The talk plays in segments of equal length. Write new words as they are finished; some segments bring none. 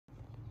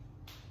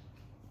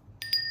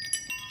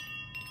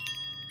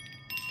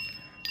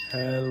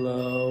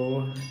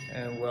Hello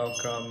and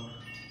welcome.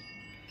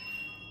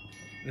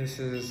 This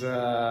is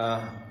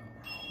a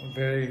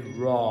very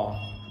raw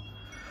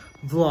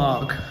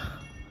vlog.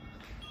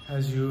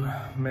 As you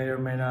may or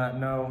may not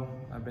know,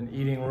 I've been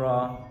eating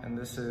raw, and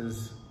this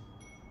is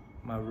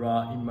my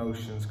raw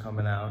emotions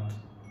coming out.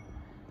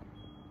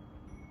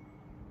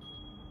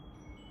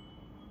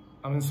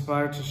 I'm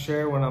inspired to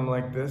share when I'm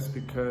like this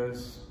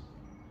because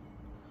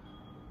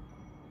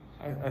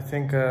I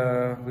think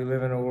we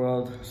live in a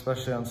world,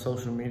 especially on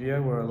social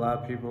media, where a lot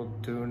of people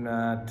do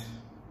not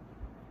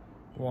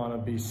want to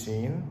be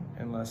seen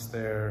unless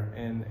they're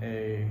in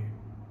a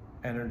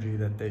energy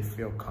that they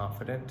feel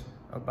confident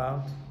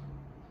about.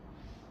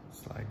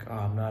 It's like, oh,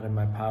 I'm not in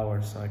my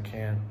power, so I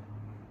can't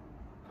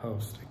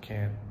post, I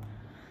can't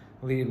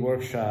lead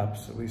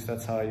workshops. At least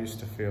that's how I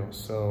used to feel.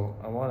 So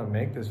I want to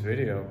make this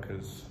video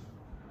because,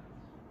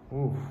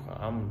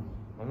 I'm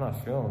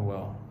not feeling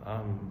well.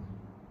 I'm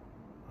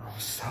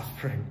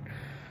suffering.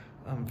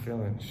 I'm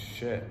feeling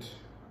shit.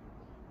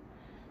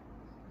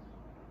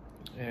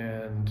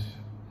 And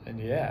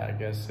yeah, I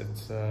guess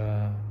it's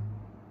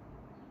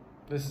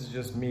this is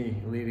just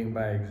me leading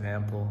by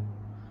example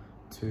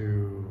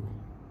to,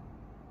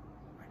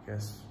 I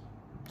guess,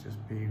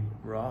 just be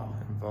raw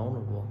and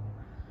vulnerable.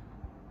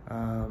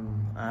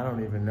 I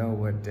don't even know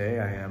what day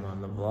I am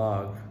on the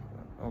vlog.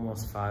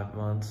 Almost 5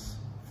 months.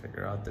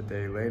 Figure out the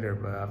day later,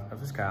 but I've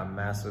just got a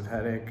massive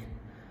headache.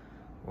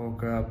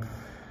 Woke up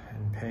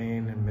in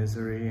pain and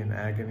misery and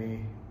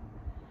agony,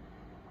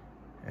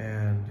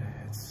 and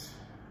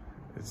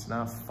it's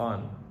not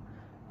fun.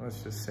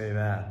 Let's just say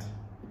that.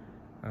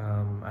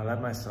 I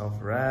let myself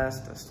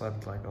rest. I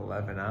slept like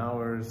 11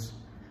 hours,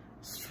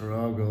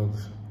 struggled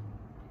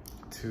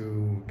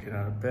to get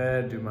out of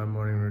bed, do my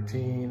morning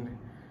routine.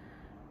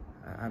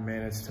 I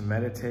managed to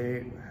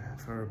meditate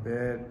for a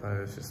bit, but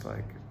it's just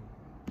like,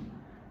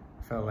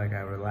 felt like I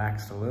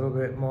relaxed a little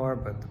bit more,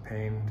 but the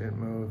pain didn't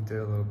move. Did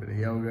a little bit of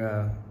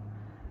yoga.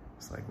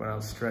 It's like when I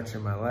was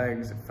stretching my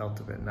legs, it felt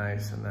a bit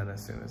nice, and then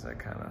as soon as I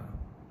kind of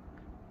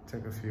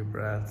took a few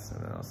breaths,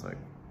 and then I was like,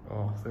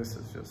 oh, this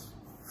is just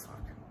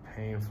fucking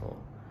painful.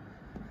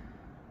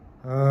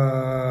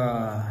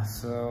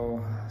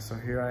 So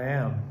here I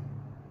am.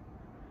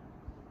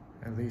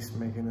 At least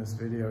making this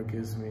video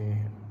gives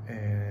me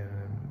an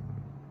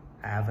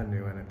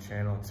avenue and a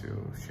channel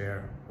to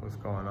share what's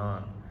going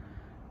on.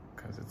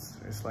 Because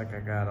it's like I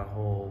got a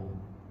whole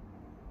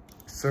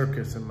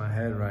circus in my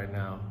head right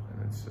now,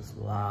 and it's just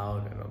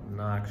loud and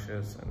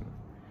obnoxious and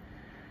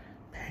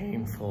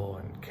painful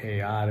and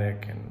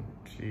chaotic, and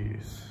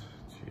jeez.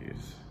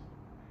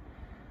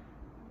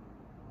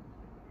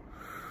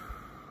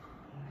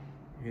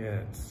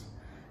 Yeah,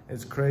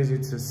 it's crazy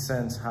to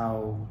sense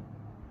how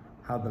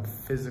the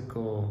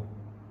physical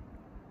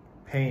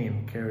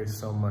pain carries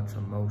so much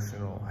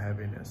emotional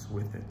heaviness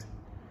with it.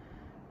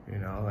 You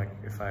know, like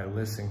if I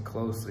listen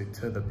closely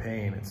to the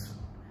pain, it's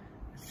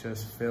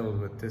just filled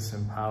with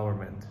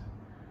disempowerment.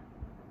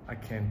 I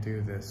can't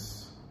do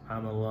this.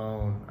 I'm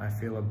alone. I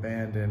feel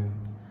abandoned.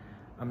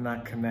 I'm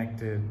not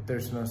connected.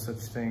 There's no such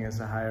thing as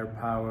a higher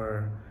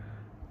power.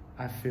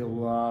 I feel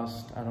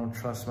lost. I don't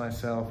trust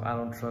myself. I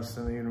don't trust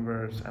in the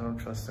universe. I don't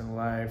trust in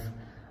life.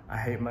 I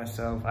hate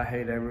myself. I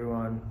hate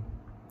everyone.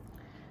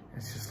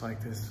 It's just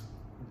like this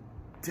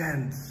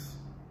dense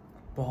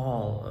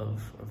ball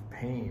of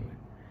pain.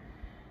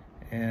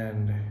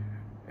 And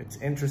it's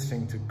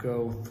interesting to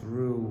go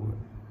through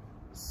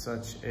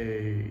such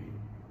a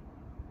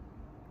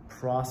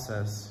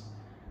process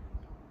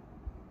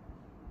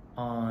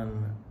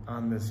on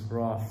this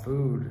raw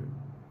food,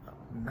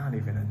 not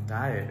even a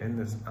diet,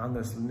 on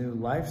this new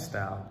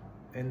lifestyle,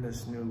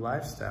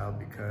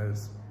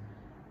 because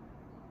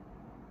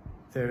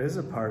there is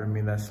a part of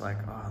me that's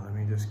like, oh, let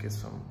me just get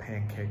some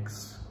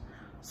pancakes,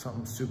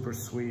 something super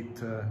sweet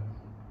to.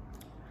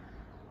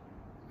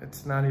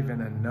 It's not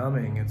even a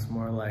numbing, it's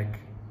more like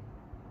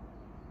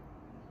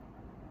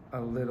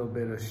a little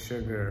bit of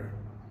sugar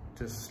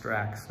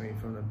distracts me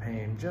from the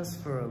pain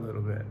just for a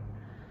little bit.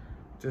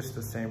 Just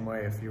the same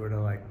way if you were to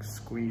like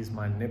squeeze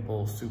my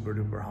nipple super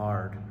duper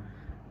hard.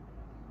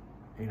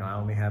 You know, I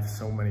only have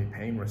so many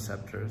pain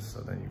receptors,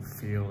 so then you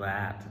feel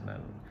that, and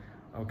then,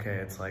 okay,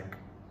 it's like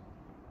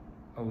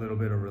a little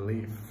bit of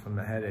relief from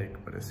the headache,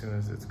 but as soon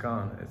as it's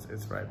gone,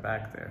 it's right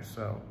back there.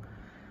 So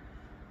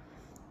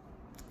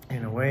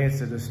in a way,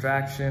 it's a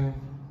distraction,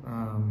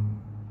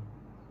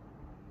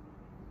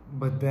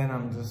 but then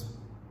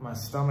my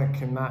stomach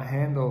cannot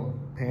handle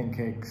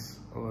pancakes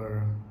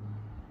or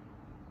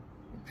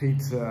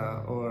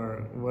pizza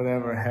or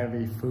whatever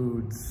heavy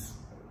foods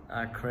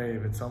I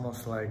crave. It's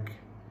almost like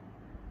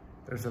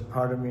there's a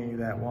part of me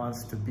that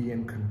wants to be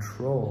in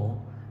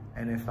control,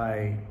 and if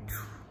I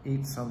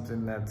eat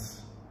something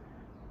that's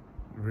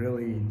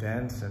really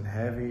dense and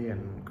heavy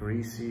and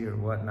greasy or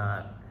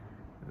whatnot,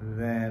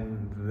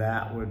 then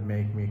that would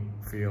make me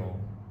feel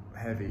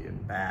heavy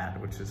and bad,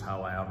 which is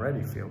how I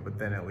already feel. But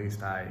then at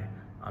least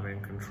I'm in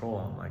control.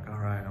 I'm like, all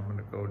right, I'm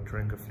gonna go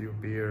drink a few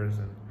beers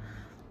and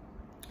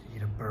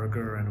eat a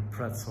burger and a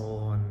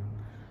pretzel and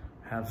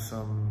have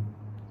some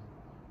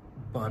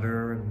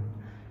butter,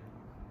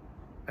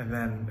 and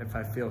then if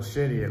I feel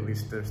shitty, at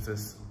least there's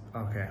this,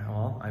 okay,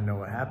 well, I know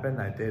what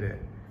happened, I did it.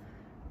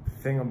 The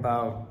thing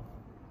about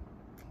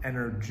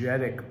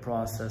energetic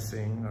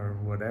processing, or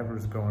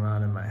whatever's going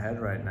on in my head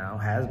right now,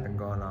 has been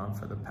going on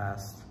for the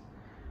past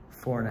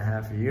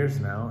 4.5 years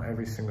now,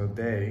 every single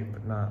day,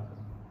 but not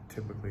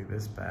typically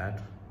this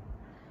bad,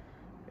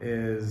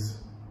 is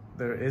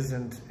there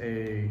isn't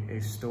a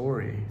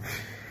story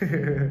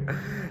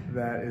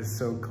that is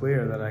so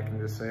clear that I can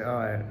just say,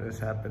 oh, this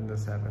happened,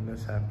 this happened,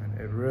 this happened.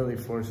 It really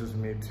forces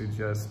me to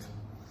just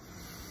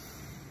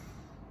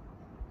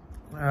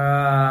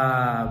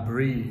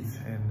breathe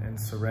and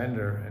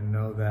surrender and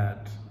know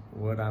that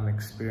what I'm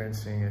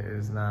experiencing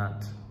is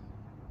not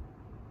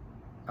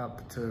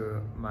up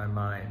to my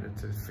mind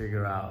to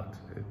figure out.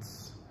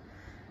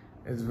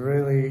 It's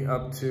really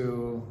up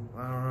to,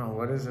 I don't know,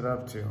 what is it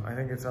up to? I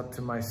think it's up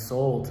to my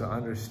soul to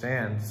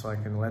understand, so I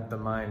can let the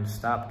mind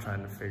stop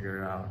trying to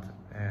figure it out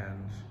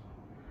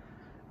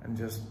and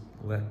just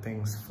let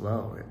things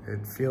flow.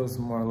 It feels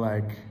more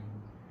like,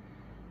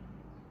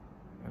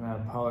 and I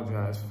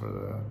apologize for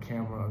the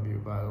camera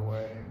view, by the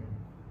way.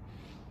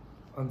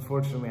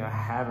 Unfortunately, I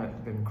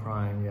haven't been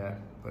crying yet,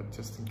 but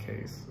just in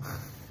case.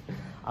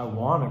 I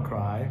want to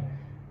cry.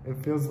 It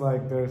feels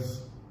like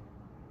there's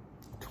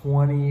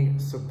 20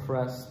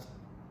 suppressed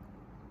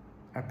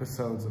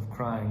episodes of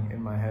crying in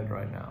my head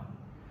right now.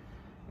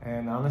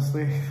 And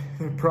honestly,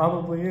 there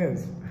probably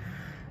is.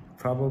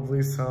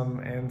 Probably some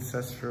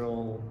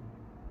ancestral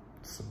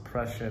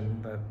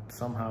suppression that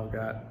somehow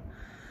got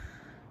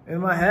in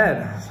my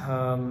head.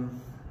 I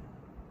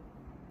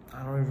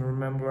don't even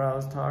remember what I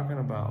was talking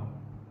about.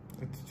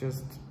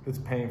 It's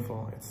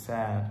painful, it's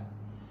sad.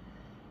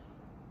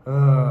 I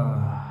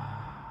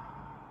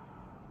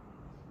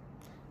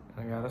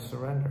gotta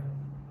surrender.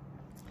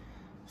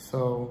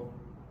 So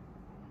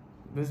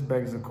this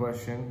begs the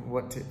question,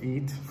 what to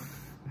eat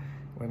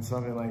when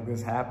something like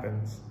this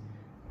happens?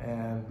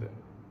 And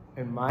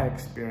in my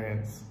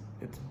experience,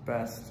 it's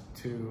best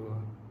to,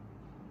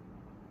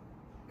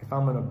 if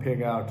I'm gonna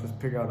pig out, just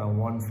pig out on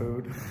one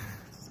food.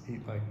 Just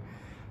eat like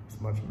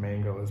as much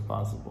mango as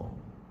possible.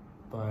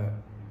 But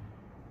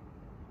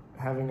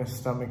having a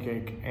stomach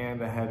ache and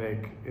a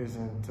headache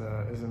isn't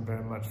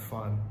very much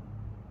fun.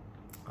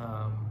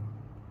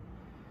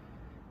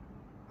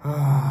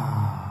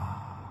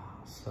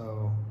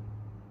 So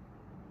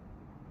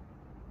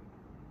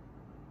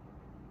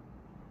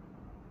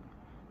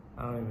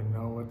I don't even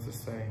know what to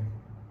say.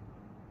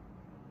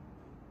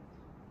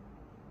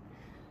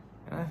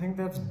 And I think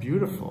that's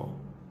beautiful.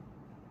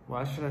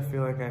 Why should I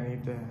feel like I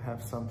need to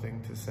have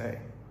something to say,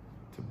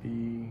 to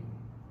be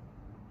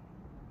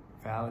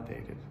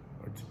validated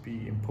or to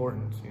be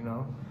important, you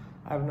know?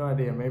 I have no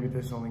idea. Maybe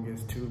this only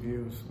gets 2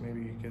 views.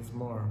 Maybe it gets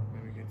more.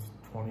 Maybe it gets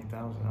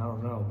 20,000. I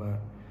don't know, but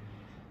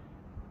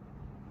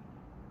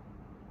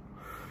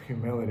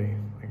humility,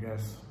 I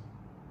guess.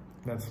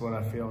 That's what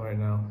I feel right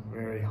now.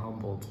 Very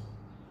humbled.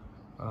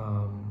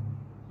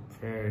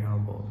 Very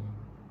humbled.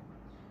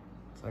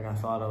 It's like I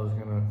thought I was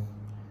gonna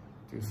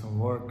do some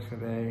work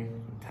today,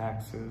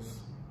 taxes,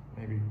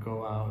 maybe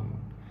go out and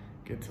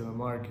get to the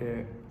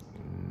market.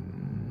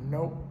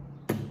 Nope.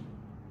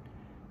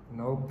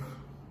 Nope.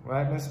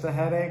 Right, Mr.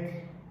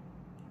 Headache?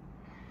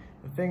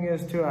 The thing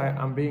is, too,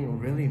 I'm being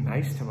really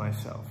nice to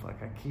myself.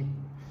 Like, I keep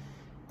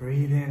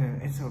breathing,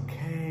 and it's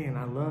okay, and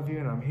I love you,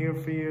 and I'm here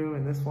for you,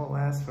 and this won't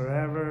last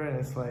forever, and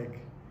it's like,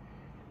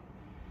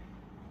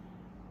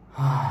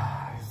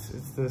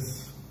 it's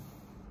this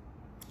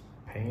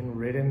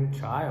pain-ridden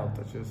child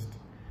that just,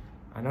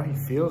 I know he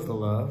feels the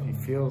love, he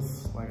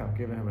feels like I'm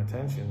giving him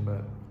attention,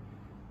 but,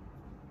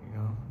 you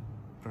know,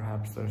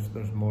 perhaps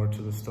there's more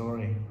to the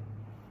story.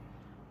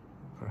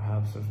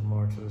 Perhaps there's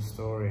more to the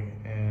story,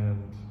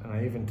 and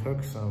I even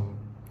took some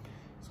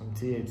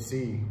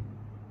THC,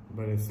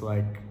 but it's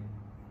like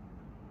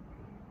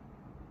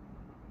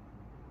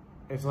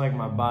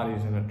my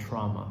body's in a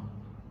trauma.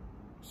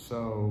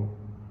 So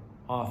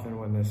often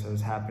when this has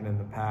happened in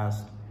the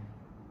past,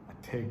 I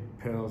take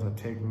pills, I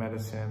take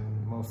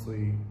medicine,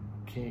 mostly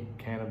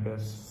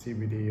cannabis,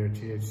 CBD or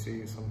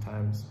THC,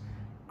 sometimes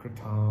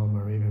kratom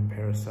or even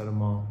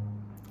paracetamol,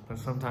 but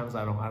sometimes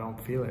I don't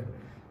feel it.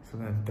 So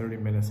then 30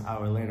 minutes,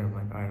 hour later, I'm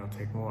like, all right, I'll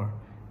take more.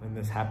 And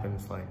this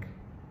happens like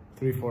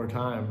 3-4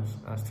 times,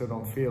 I still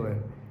don't feel it.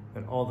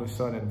 Then all of a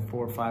sudden,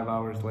 4 or 5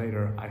 hours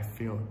later, I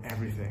feel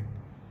everything.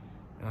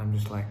 And I'm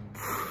just like,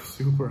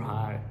 super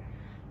high.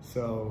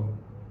 So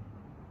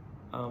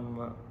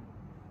I'm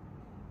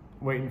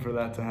waiting for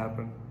that to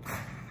happen.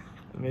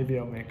 Maybe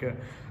I'll make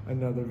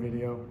another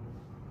video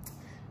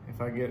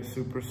if I get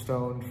super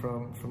stoned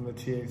from the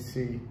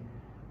THC.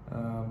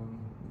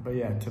 But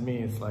yeah, to me,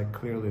 it's like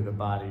clearly the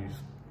body's,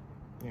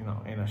 you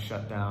know, in a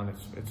shutdown.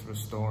 It's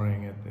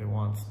restoring. It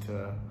wants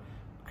to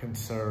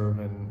conserve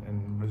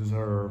and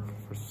reserve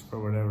for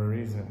whatever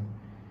reason.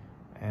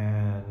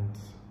 And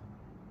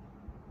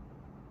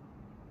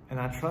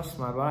I trust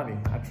my body.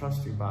 I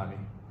trust your body.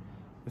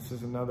 This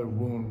is another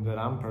wound that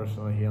I'm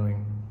personally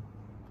healing.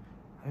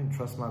 I didn't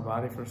trust my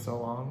body for so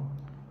long.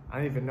 I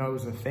didn't even know it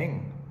was a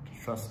thing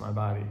to trust my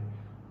body.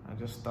 I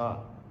just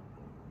thought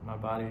my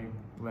body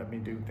let me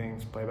do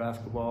things, play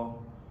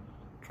basketball,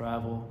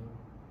 travel,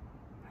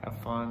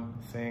 have fun,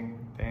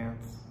 sing,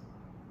 dance,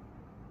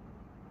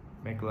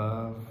 make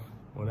love,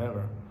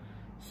 whatever.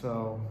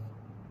 So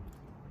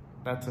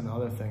that's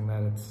another thing,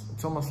 that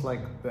it's almost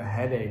like the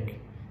headache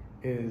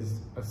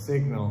is a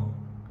signal.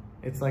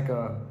 It's like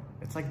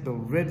the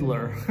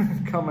Riddler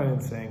coming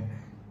and saying,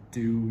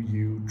 do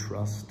you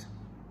trust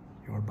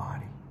your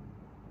body?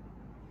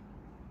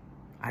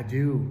 I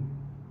do.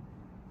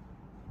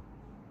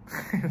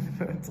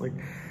 It's like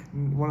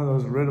one of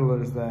those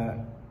riddlers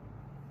that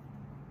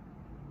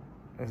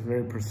is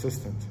very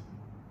persistent.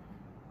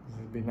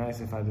 It'd be nice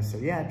if I just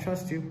said, yeah, I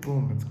trust you,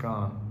 boom, it's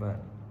gone. But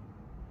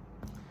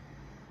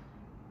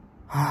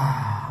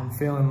I'm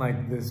feeling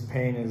like this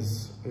pain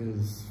is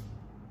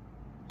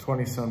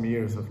 20 some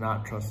years of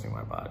not trusting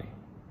my body.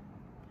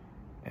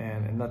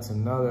 And that's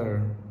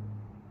another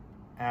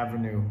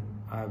avenue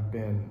I've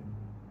been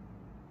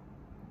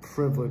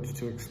privileged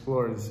to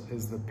explore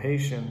is the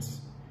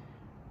patience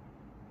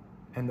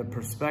and the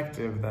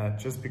perspective that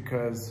just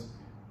because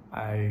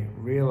I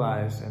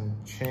realize and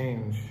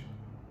change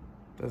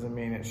doesn't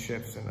mean it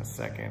shifts in a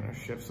second or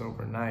shifts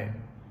overnight.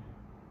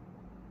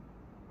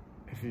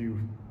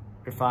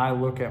 If I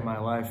look at my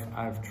life,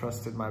 I've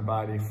trusted my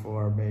body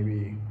for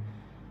maybe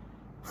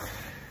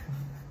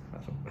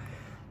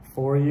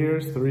 4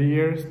 years, 3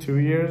 years, 2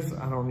 years,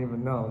 I don't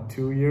even know,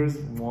 2 years,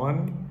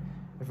 1.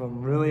 If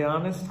I'm really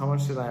honest, how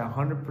much did I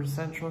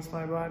 100% trust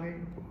my body?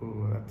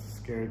 Ooh, that's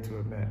scary to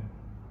admit.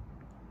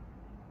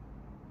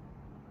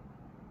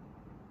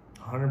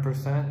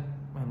 100%?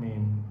 I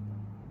mean,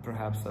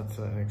 perhaps that's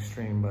an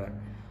extreme, but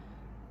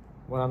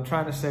what I'm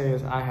trying to say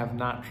is I have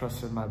not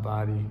trusted my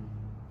body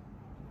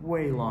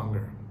way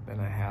longer than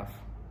I have.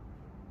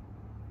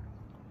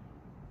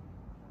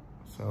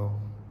 So,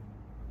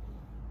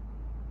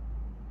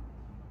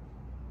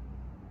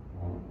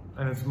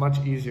 and it's much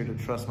easier to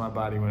trust my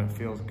body when it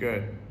feels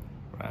good,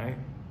 right?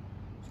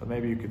 So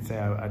maybe you could say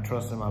I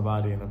trusted my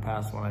body in the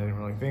past when I didn't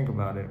really think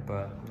about it,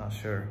 but I'm not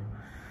sure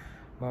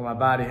what my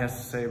body has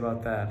to say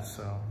about that.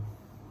 So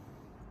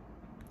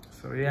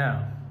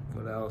yeah,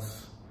 what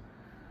else?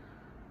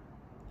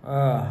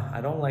 I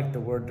don't like the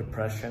word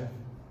depression.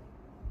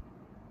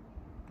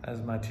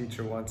 As my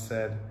teacher once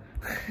said,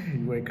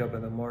 you wake up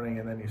in the morning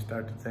and then you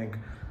start to think,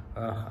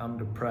 I'm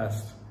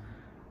depressed.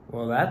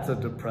 Well, that's a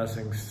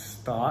depressing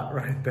thought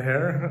right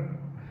there.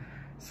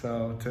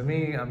 So to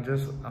me, I'm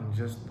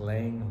just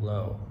laying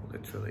low.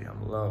 Literally,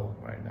 I'm low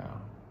right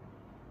now.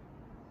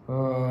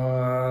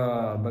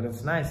 But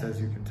it's nice, as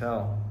you can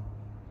tell.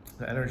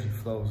 The energy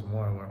flows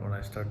more when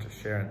I start to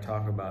share and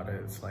talk about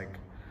it. It's like,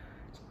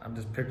 I'm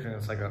just picturing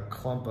it's like a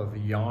clump of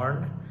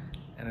yarn,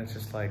 and it's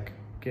just like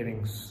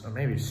getting, or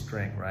maybe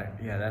string, right?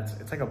 Yeah,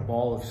 it's like a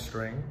ball of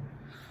string.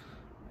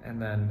 And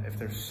then if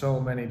there's so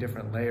many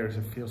different layers,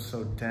 it feels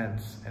so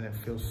dense and it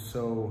feels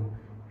so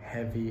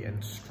heavy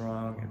and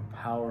strong and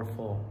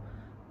powerful.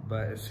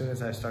 But as soon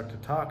as I start to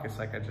talk, it's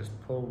like I just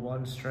pull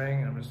one string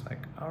and I'm just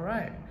like, all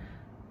right,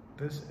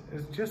 this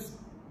is just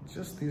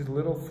these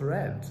little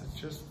threads. It's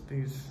just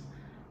these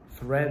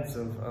threads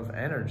of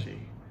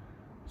energy.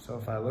 So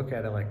if I look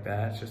at it like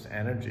that, it's just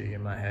energy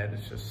in my head.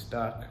 It's just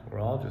stuck. We're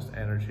all just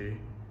energy.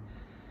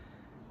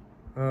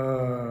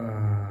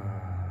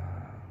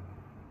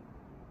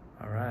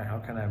 All right, how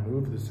can I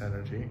move this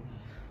energy?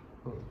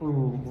 I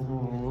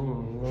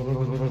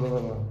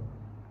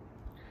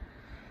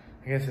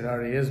guess it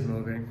already is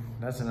moving.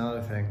 That's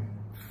another thing.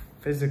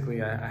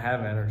 Physically, I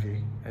have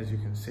energy, as you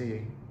can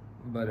see.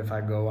 But if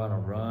I go on a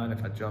run,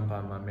 if I jump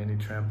on my mini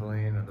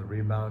trampoline or the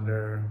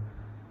rebounder,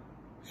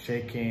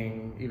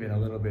 shaking, even a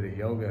little bit of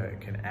yoga,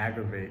 it can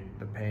aggravate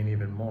the pain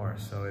even more.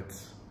 So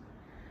it's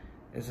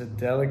a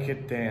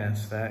delicate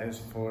dance, that is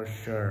for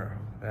sure.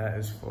 That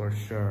is for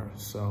sure.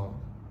 So,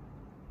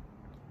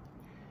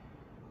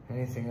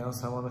 anything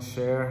else I want to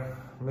share?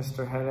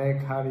 Mr.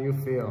 Headache, how do you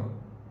feel?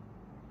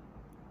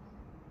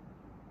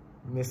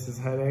 Mrs.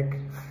 Headache,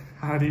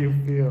 how do you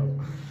feel?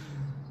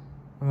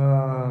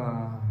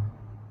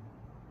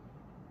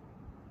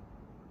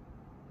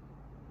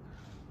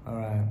 All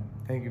right,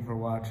 thank you for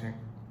watching.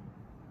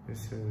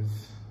 This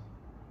is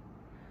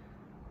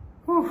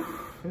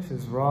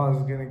raw as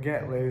it's gonna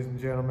get, ladies and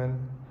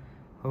gentlemen.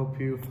 Hope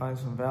you find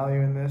some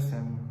value in this,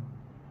 and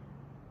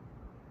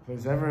if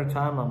there's ever a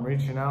time I'm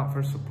reaching out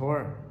for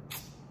support,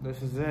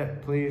 this is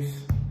it.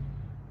 Please,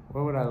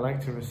 what would I like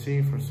to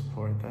receive for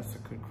support? That's a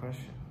good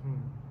question.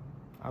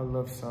 I would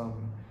love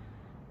some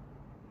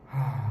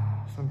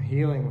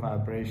healing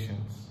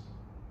vibrations.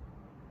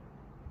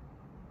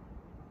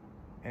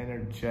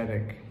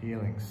 Energetic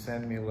healing.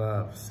 Send me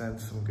love, send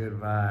some good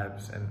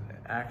vibes, and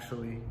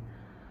actually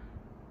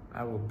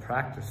I will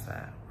practice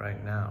that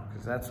right now,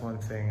 because that's one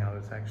thing. I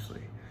was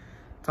actually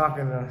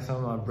talking to some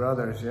of my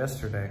brothers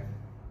yesterday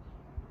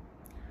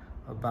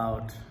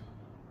about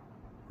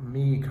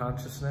me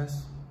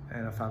consciousness,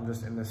 and if I'm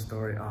just in this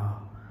story,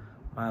 oh,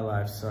 my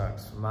life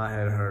sucks, my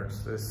head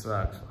hurts, this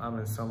sucks, I'm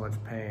in so much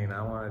pain,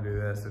 I want to do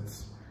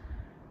this.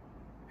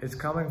 it's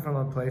coming from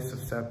a place of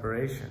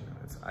separation,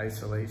 it's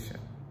isolation.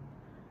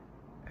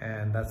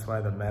 And that's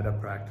why the metta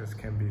practice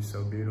can be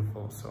so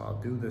beautiful. So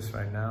I'll do this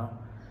right now.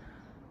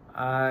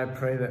 I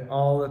pray that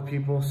all the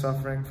people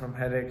suffering from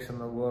headaches in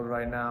the world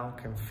right now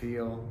can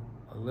feel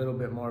a little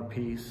bit more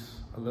peace,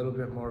 a little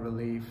bit more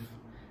relief,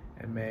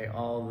 and may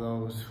all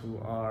those who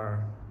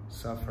are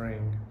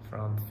suffering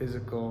from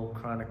physical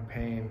chronic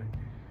pain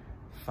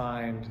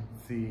find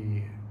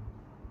the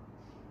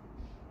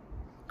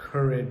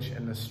courage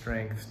and the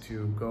strength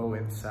to go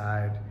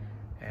inside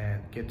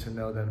and get to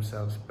know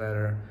themselves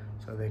better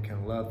so they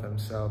can love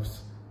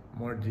themselves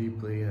more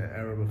deeply than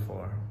ever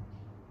before.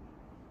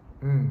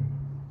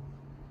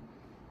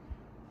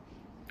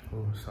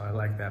 Ooh, so I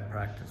like that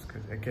practice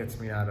because it gets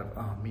me out of,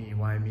 oh, me,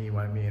 why me,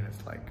 and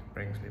it's like,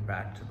 brings me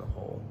back to the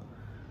whole,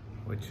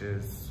 which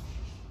is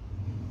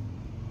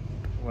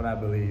what I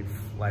believe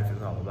life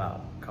is all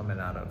about, coming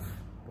out of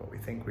what we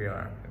think we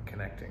are and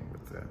connecting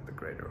with the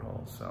greater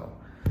whole. So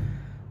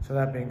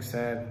that being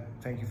said,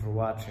 thank you for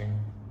watching.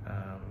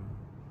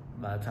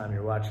 By the time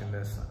you're watching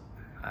this,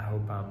 I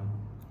hope I'm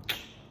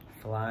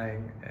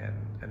flying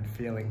and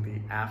feeling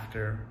the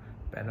after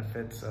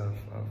benefits of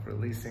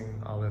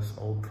releasing all this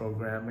old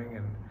programming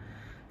and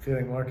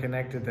feeling more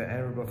connected than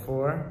ever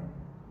before.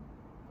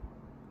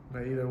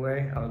 But either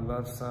way, I would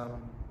love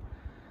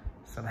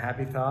some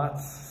happy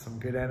thoughts, some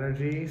good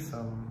energy,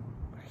 some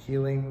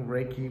healing,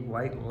 Reiki,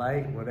 white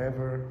light,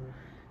 whatever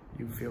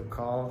you feel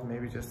called,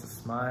 maybe just a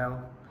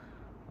smile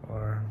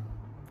or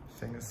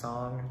sing a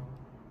song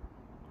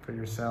for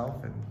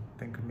yourself and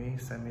think of me,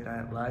 send me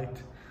that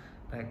light,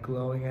 that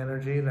glowing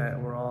energy that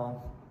we're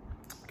all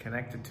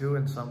connected to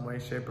in some way,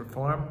 shape, or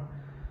form.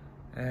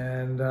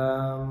 And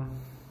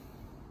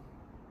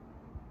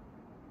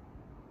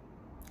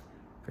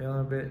feeling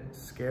a bit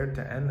scared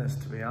to end this,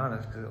 to be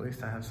honest, because at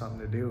least I have something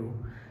to do.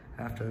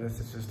 After this,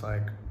 it's just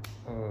like,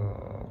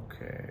 oh,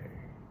 okay.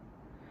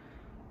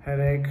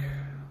 Headache.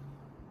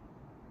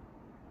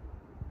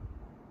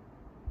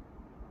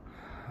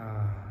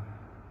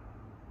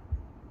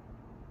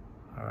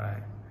 All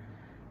right.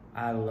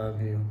 I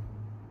love you.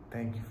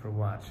 Thank you for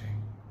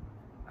watching.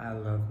 I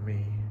love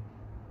me.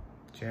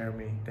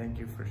 Jeremy, thank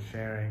you for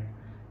sharing.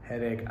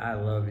 Headache, I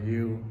love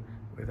you.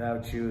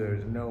 Without you,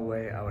 there's no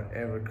way I would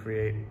ever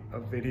create a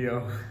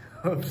video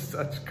of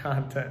such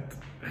content.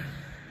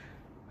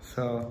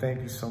 So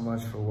thank you so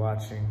much for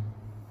watching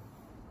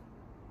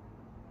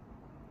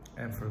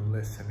and for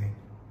listening.